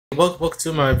Welcome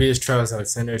to my videos, Travis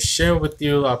Alexander, sharing with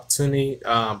you opportunity,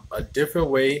 a different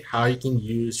way how you can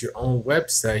use your own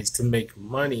websites to make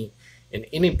money in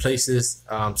any places,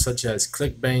 such as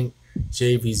Clickbank,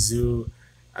 JVZoo,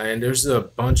 and there's a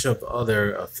bunch of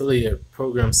other affiliate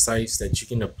program sites that you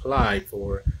can apply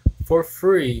for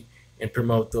free and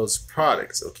promote those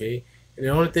products. Okay, and the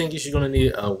only thing is you're gonna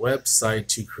need a website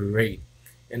to create.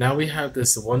 And now we have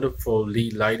this wonderful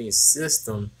lead lighting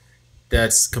system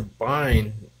that's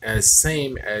combined as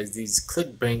same as these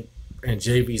Clickbank and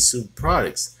JVZoo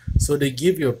products. So they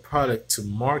give you a product to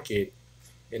market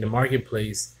in the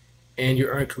marketplace and you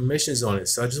earn commissions on it.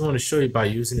 So I just want to show you by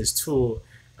using this tool,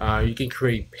 you can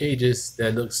create pages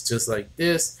that looks just like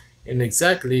this. And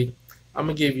exactly, I'm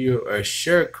gonna give you a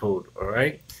share code. All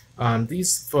right.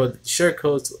 These for share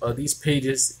codes, these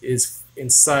pages is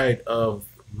inside of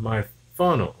my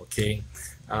funnel. Okay.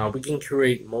 We can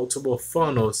create multiple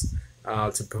funnels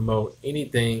to promote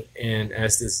anything, and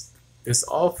as this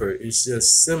offer is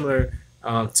just similar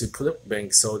to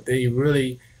Clickbank, so they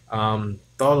really thought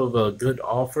of a good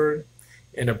offer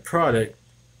and a product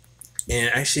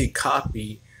and actually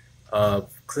copy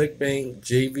of Clickbank,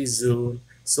 JVZoo.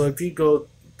 So if you go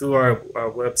through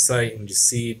our website and you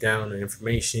see down the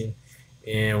information,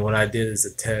 and what I did is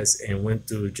a test and went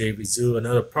through JVZoo,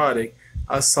 another product,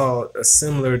 I saw a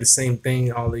similar, the same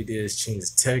thing. All they did is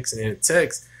change the text and in the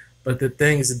text, but the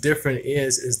things the different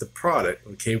is the product.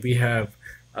 Okay, we have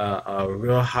a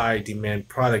real high demand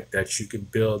product that you can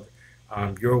build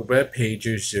your web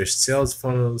pages, your sales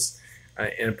funnels,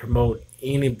 and promote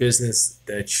any business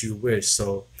that you wish.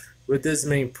 So with this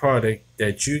main product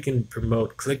that you can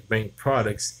promote Clickbank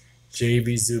products,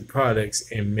 JVZoo products,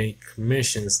 and make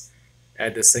commissions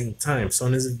at the same time. So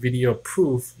in this video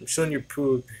proof, I'm showing you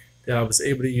proof that I was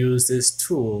able to use this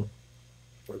tool.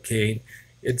 Okay,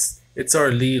 it's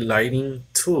our lead lighting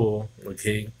tool.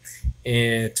 Okay,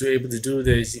 and to able to do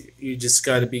this, you just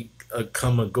got to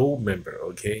become a gold member.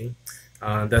 Okay,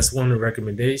 that's one of the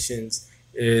recommendations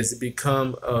is to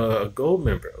become a gold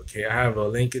member. Okay, I have a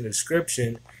link in the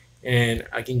description and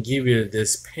I can give you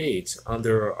this page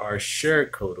under our share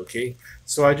code. Okay,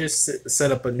 so I just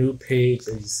set up a new page.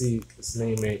 As you see, let's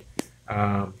name it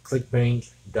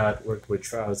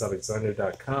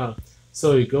clickbank.workwithtravisalexander.com.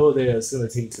 So you go there, it's going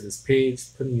to take you to this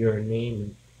page, put in your name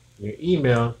and your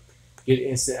email, get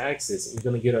instant access. You're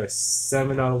going to get our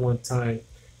 $7 one-time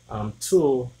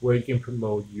tool where you can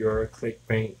promote your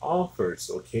Clickbank offers.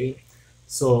 Okay,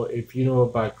 so if you know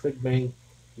about Clickbank,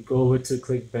 you go over to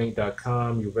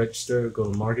clickbank.com, you register, go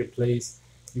to marketplace,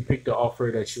 you pick the offer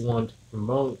that you want to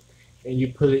promote, and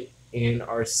you put it in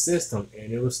our system,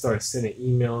 and it will start sending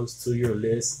emails to your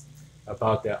list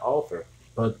about that offer.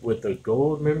 But with the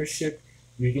gold membership,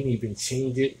 you can even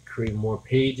change it, create more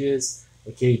pages,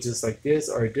 okay, just like this,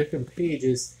 or different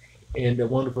pages. And the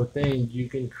wonderful thing, you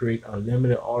can create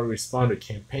unlimited autoresponder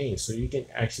campaigns, so you can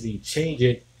actually change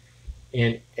it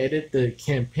and edit the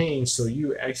campaign so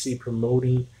you're actually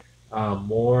promoting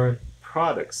more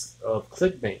products of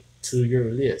Clickbank to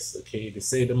your list. Okay, to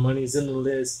say the money's in the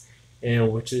list,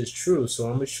 and which is true. So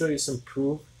I'm going to show you some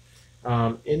proof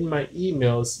in my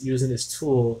emails using this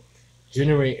tool,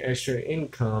 generate extra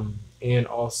income, and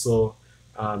also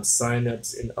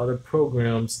signups in other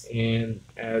programs and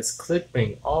as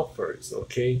Clickbank offers.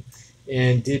 Okay,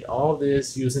 and did all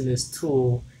this using this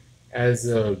tool as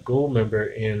a gold member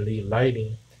in lead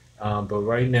lighting. But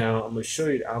right now I'm going to show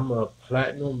you that I'm a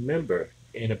platinum member,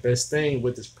 and the best thing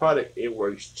with this product, it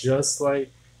works just like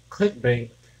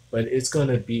Clickbank, but it's going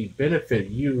to be benefit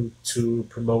you to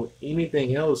promote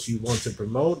anything else you want to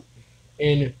promote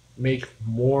and make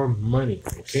more money.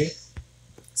 Okay,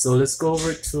 so let's go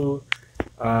over to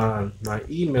my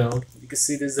email. You can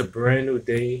see this is a brand new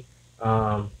day,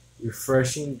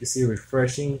 refreshing. You can see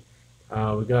refreshing.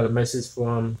 We got a message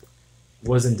from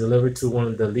wasn't delivered to one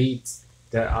of the leads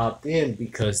that opt in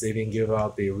because they didn't give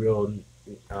out the real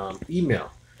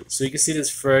email. So you can see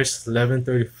this fresh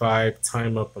 11:35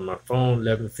 time up on my phone,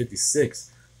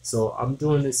 11:56. So I'm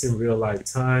doing this in real life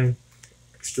time.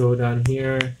 Scroll down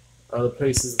here, other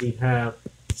places we have,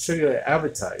 show you the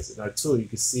advertising. Our tool, you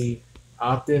can see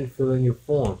opt in, fill in your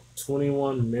form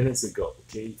 21 minutes ago.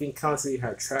 Okay, you can constantly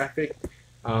have traffic.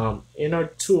 In our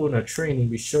tool, in our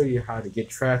training, we show you how to get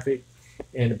traffic.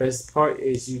 And the best part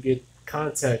is you get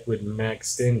contact with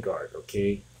Max Stengard.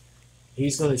 Okay,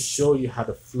 he's going to show you how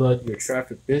to flood your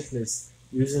traffic business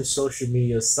using social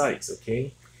media sites.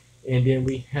 Okay, and then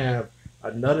we have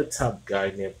another top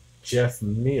guy named Jeff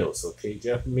Mills. Okay,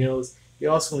 Jeff Mills, he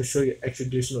also going to show you extra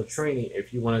additional training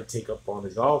if you want to take up on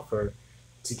his offer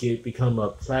to become a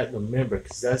platinum member,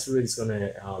 because that's really going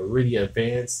to really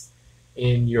advance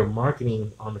in your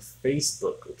marketing on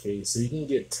Facebook. Okay, so you can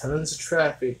get tons of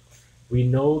traffic. We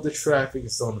know the traffic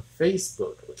is on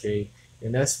Facebook. Okay,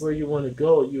 and that's where you want to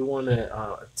go. You want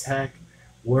to attack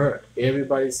where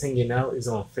everybody's hanging out is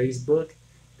on Facebook.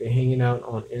 They're hanging out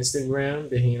on Instagram.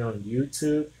 They're hanging out on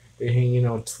YouTube. They're hanging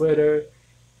on Twitter.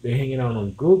 They're hanging out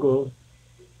on Google.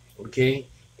 Okay,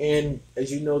 and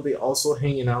as you know, they also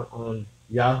hanging out on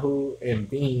Yahoo and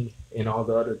Bing and all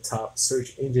the other top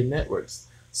search engine networks.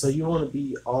 So you want to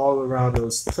be all around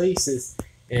those places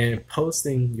and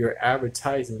posting your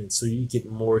advertisements so you get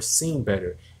more seen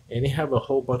better. And they have a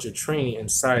whole bunch of training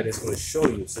inside that's going to show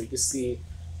you. So you can see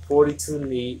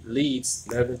 42 leads,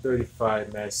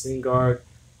 1135 match guard,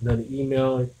 another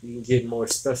email. You can get more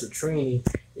special training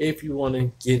if you want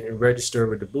to get and register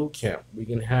with the boot camp. We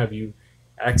can have you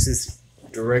access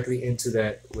directly into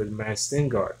that with Match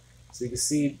Guard. So you can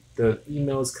see the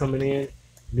emails coming in.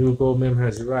 New gold member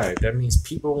has arrived. That means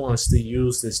people wants to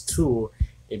use this tool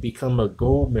and become a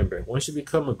gold member. Once you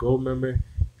become a gold member,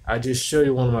 I just show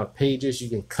you one of my pages. You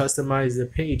can customize the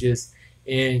pages,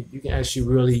 and you can actually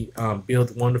really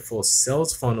build wonderful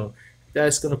sales funnel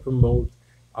that's going to promote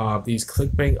these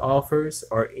Clickbank offers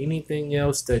or anything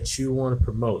else that you want to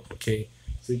promote. Okay,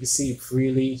 so you can see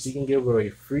free leads. You can give away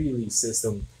a free lead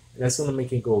system, and that's going to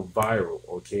make it go viral.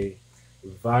 Okay,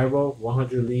 viral,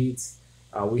 100 leads.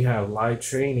 We have live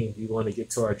training. You want to get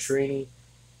to our training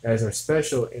as our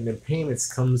special, and then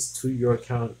payments comes to your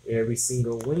account every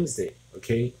single Wednesday.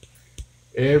 Okay,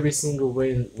 every single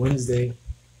Wednesday.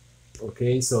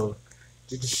 Okay, so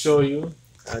just to show you,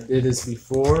 I did this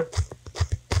before.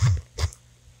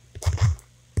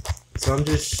 So I'm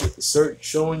just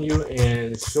showing you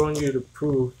the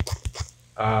proof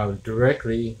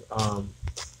directly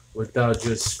without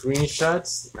just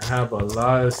screenshots. I have a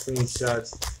lot of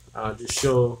screenshots to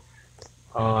show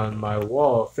on my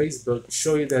wall, Facebook,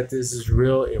 show you that this is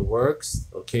real, it works.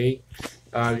 Okay,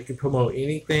 you can promote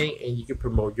anything, and you can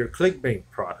promote your Clickbank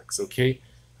products. Okay,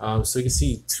 so you can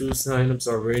see 2 signups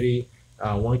already.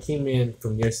 One came in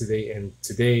from yesterday and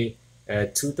today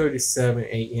at 2:37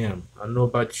 a.m. I don't know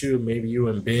about you, maybe you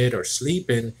in bed or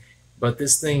sleeping, but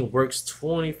this thing works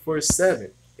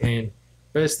 24/7. And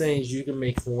best thing is you can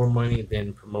make more money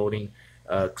than promoting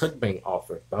a Clickbank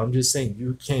offer. But I'm just saying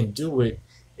you can do it,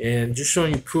 and just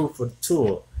showing you proof of the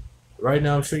tool. Right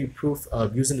now I'm showing you proof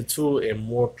of using the tool, and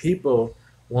more people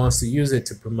wants to use it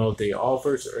to promote their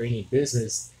offers or any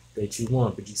business that you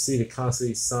want. But you see the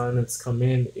constantly signups come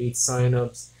in, 8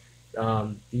 signups.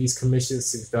 These commissions,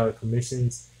 $6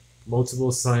 commissions,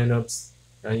 multiple signups,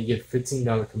 and you get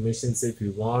 $15 commissions if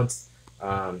you want.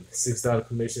 $6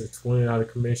 commissions, $20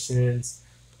 commissions,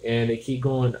 and they keep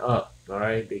going up. All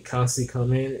right, they constantly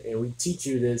come in, and we teach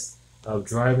you this of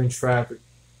driving traffic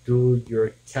through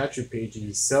your capture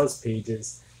pages, sales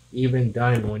pages, even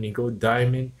diamond. When you go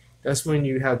diamond, that's when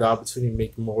you have the opportunity to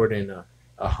make more than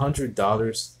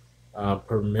 $100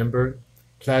 per member.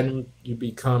 Platinum, you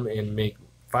become and make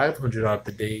 $500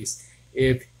 per day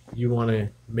if you want to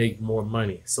make more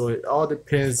money. So it all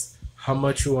depends how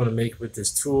much you want to make with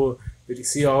this tool. But you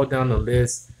see all down the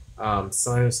list,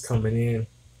 signups coming in,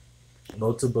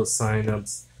 multiple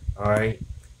signups. All right,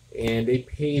 and they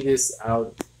pay this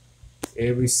out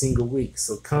every single week,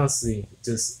 so constantly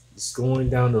just going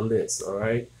down the list. All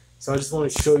right, so I just want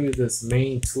to show you this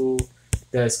main tool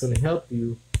that's going to help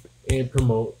you and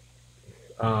promote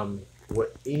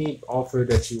what any offer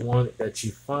that you want, that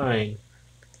you find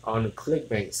on the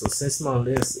Clickbank. So since my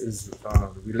list is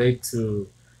related to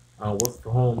work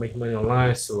from home, make money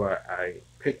online, so I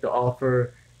picked the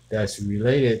offer that's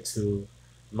related to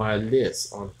my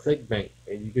list on Clickbank,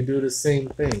 and you can do the same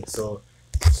thing. So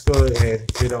let's go ahead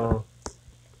and hit on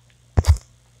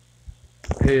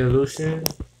Pay Illusion,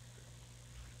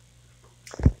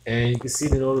 and you can see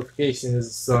the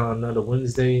notifications. Another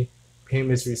Wednesday.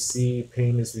 Payments received,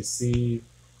 payments received,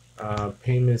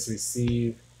 payments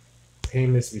received,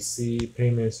 payments received,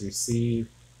 payments received,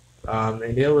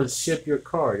 and they will ship your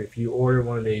card. If you order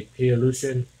one of the Pay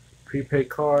Illusion prepaid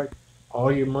card,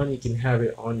 all your money can have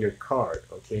it on your card.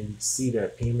 Okay, you can see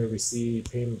that payment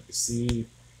received, payment received,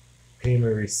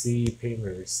 payment received,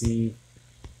 payment received.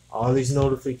 All these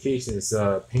notifications,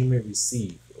 payment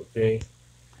received. Okay,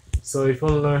 so if you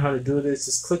want to learn how to do this,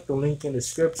 just click the link in the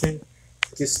description.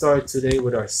 Get started today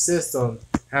with our system.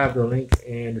 Have the link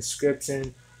in the description.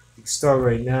 You can start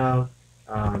right now.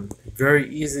 Very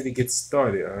easy to get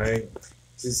started. All right,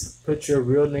 just put your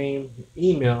real name,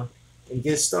 email, and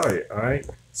get started. All right,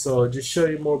 so just show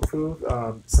you more proof.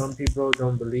 Some people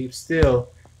don't believe still,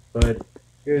 but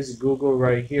here's Google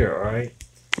right here. All right,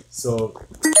 so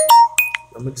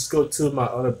I'm gonna just go to my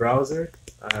other browser.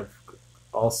 I have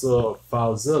also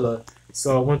FileZilla.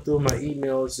 So I went through my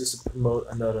emails just to promote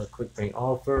another Clickbank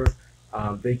offer.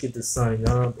 They get to sign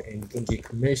up and you can get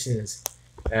commissions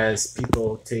as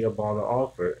people take up on the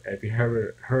offer. Have you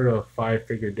ever heard of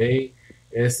 5-figure day?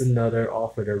 It's another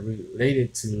offer that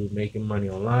related to making money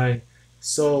online.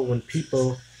 So when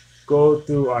people go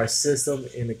through our system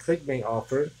in the Clickbank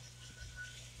offer,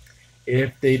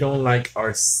 if they don't like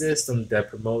our system that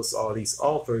promotes all these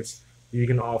offers, you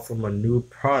can offer them a new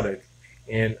product.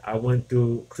 And I went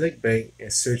through Clickbank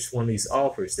and searched one of these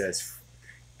offers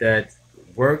that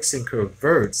works and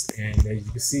converts. And as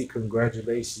you can see,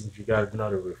 congratulations, you got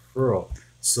another referral.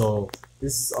 So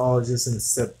this is all just in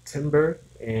September,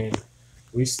 and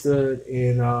we stood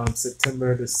in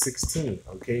September the 16th.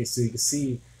 Okay, so you can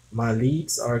see my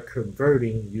leads are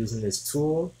converting using this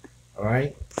tool. All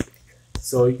right,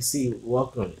 so you can see,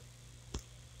 welcome,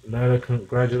 another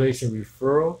congratulations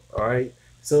referral. All right,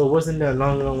 so it wasn't that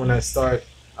long ago when I started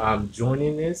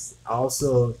joining this. I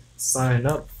also signed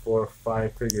up for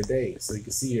 5-figure day. So you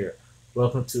can see here,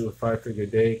 welcome to a 5-figure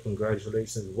day,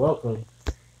 congratulations, welcome.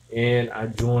 And I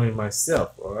joined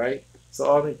myself. All right, so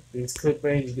all these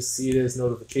Clickbank, you can see this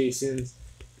notifications,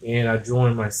 and I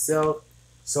joined myself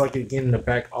so I could get in the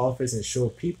back office and show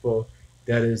people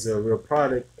that is a real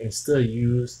product and still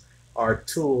use our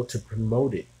tool to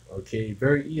promote it. Okay,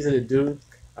 very easy to do.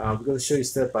 We're going to show you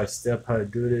step by step how to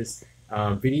do this.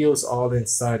 Videos all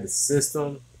inside the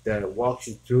system that walks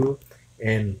you through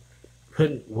and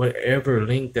put whatever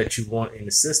link that you want in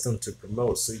the system to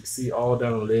promote. So you can see all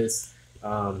down the list,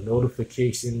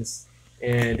 notifications,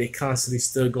 and they constantly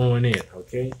still going in.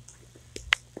 Okay,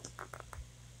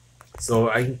 so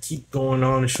I can keep going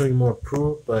on and show you more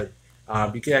proof, but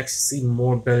you can actually see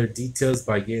more better details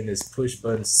by getting this push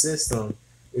button system.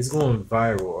 It's going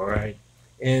viral. All right,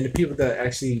 and the people that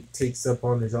actually takes up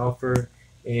on this offer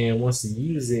and wants to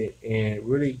use it and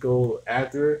really go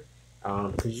after it,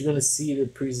 because you're going to see the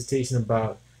presentation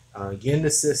about getting the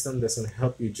system that's going to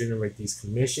help you generate these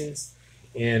commissions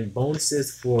and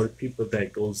bonuses for the people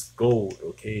that goes gold.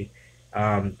 Okay,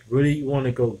 really you want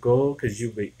to go gold because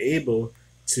you'll be able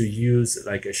to use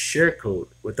like a share code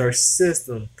with our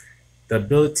system. The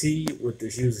ability with the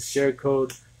use a share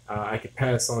code, I can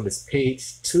pass on this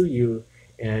page to you,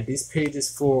 and this page is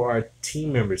for our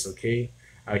team members. Okay,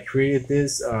 I created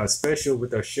this special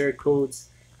with our share codes,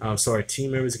 so our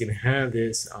team members can have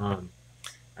this. And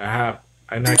I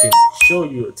can show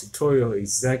you a tutorial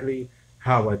exactly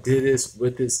how I did this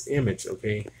with this image.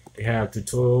 Okay, they have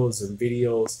tutorials and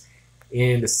videos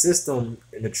in the system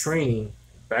in the training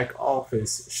back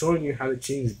office showing you how to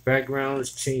change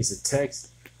backgrounds, change the text,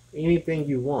 anything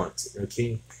you want.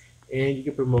 Okay, and you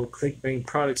can promote Clickbank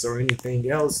products or anything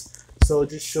else. So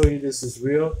just show you this is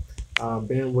real.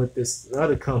 Been with this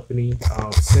other company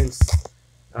since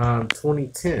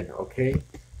 2010. Okay,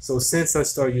 so since I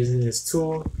started using this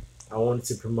tool, I wanted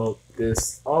to promote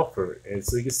this offer, and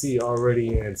so you can see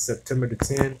already in September the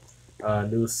 10th,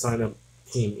 new sign up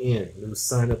came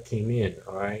in.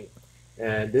 All right,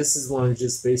 and this is one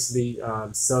just basically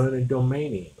selling a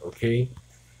domain name. Okay,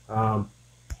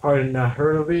 pardon not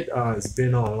heard of it. It's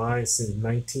been online since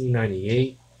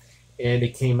 1998, and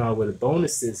it came out with a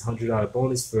bonuses, $100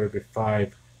 bonus for every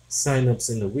 5 signups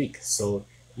in a week. So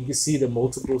you can see the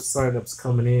multiple signups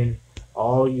coming in,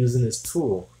 all using this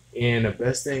tool. And the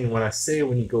best thing, when I say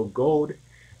when you go gold,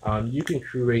 you can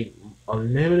create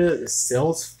unlimited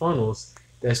sales funnels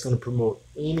that's going to promote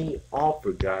any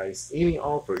offer, guys. Any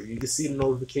offer. You can see the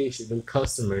notification, new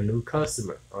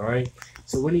customer. All right.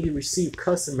 So when you receive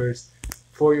customers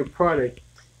for your product,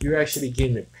 you're actually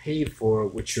getting it paid for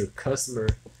with your customer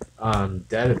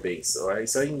database. All right.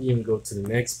 So I can even go to the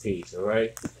next page. All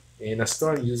right. And I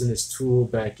started using this tool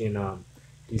back in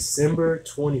December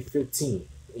 2015.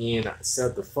 And I set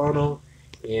up the funnel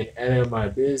and added my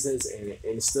business, and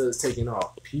it still is taking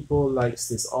off. People likes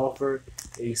this offer,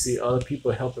 and you see other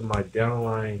people helping my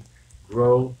downline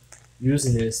grow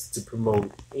using this to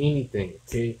promote anything.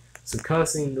 Okay, so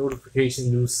constant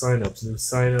notification, new signups,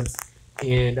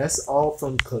 and that's all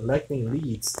from collecting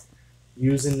leads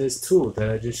using this tool that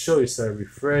I just showed you. So I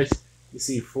refresh, you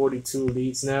see 42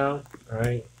 leads now. All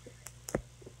right,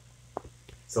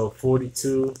 so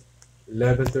 42,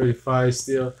 1135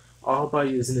 still, all by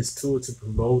using this tool to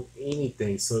promote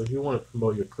anything. So if you want to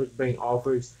promote your Clickbank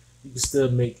offers, you can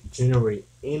still generate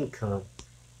income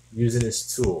using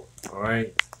this tool. All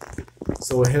right,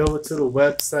 so head over to the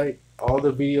website, all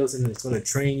the videos, and it's going to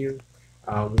train you.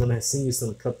 We're going to send you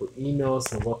some couple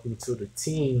emails and welcome to the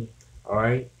team. All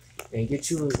right, and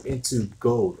get you into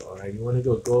gold. All right, you want to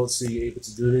go gold so you're able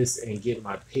to do this and get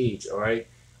my page. All right,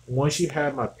 Once you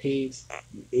have my page,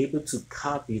 you're able to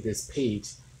copy this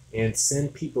page and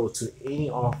send people to any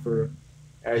offer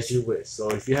as you wish. So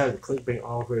if you have Clickbank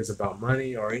offers about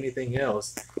money or anything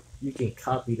else, you can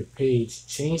copy the page,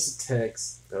 change the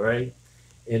text, all right?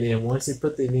 And then once they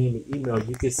put their name and email,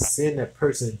 you can send that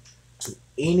person to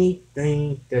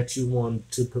anything that you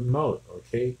want to promote,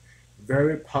 okay?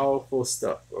 Very powerful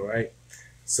stuff, all right?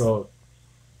 So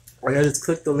all you gotta just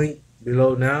click the link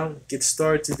below now. Get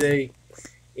started today,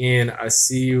 and I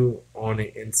see you on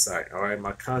the inside. All right,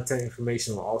 my contact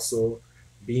information will also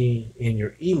be in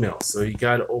your email, so you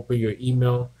got to open your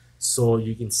email so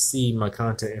you can see my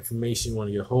contact information. When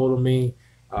you get a hold of me,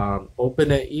 open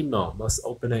that email. Must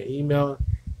open that email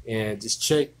and just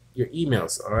check your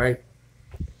emails. All right.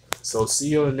 So see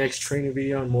you on the next training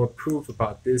video, and more proof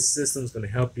about this system is going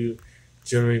to help you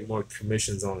generate more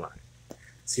commissions online.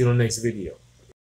 See you on the next video.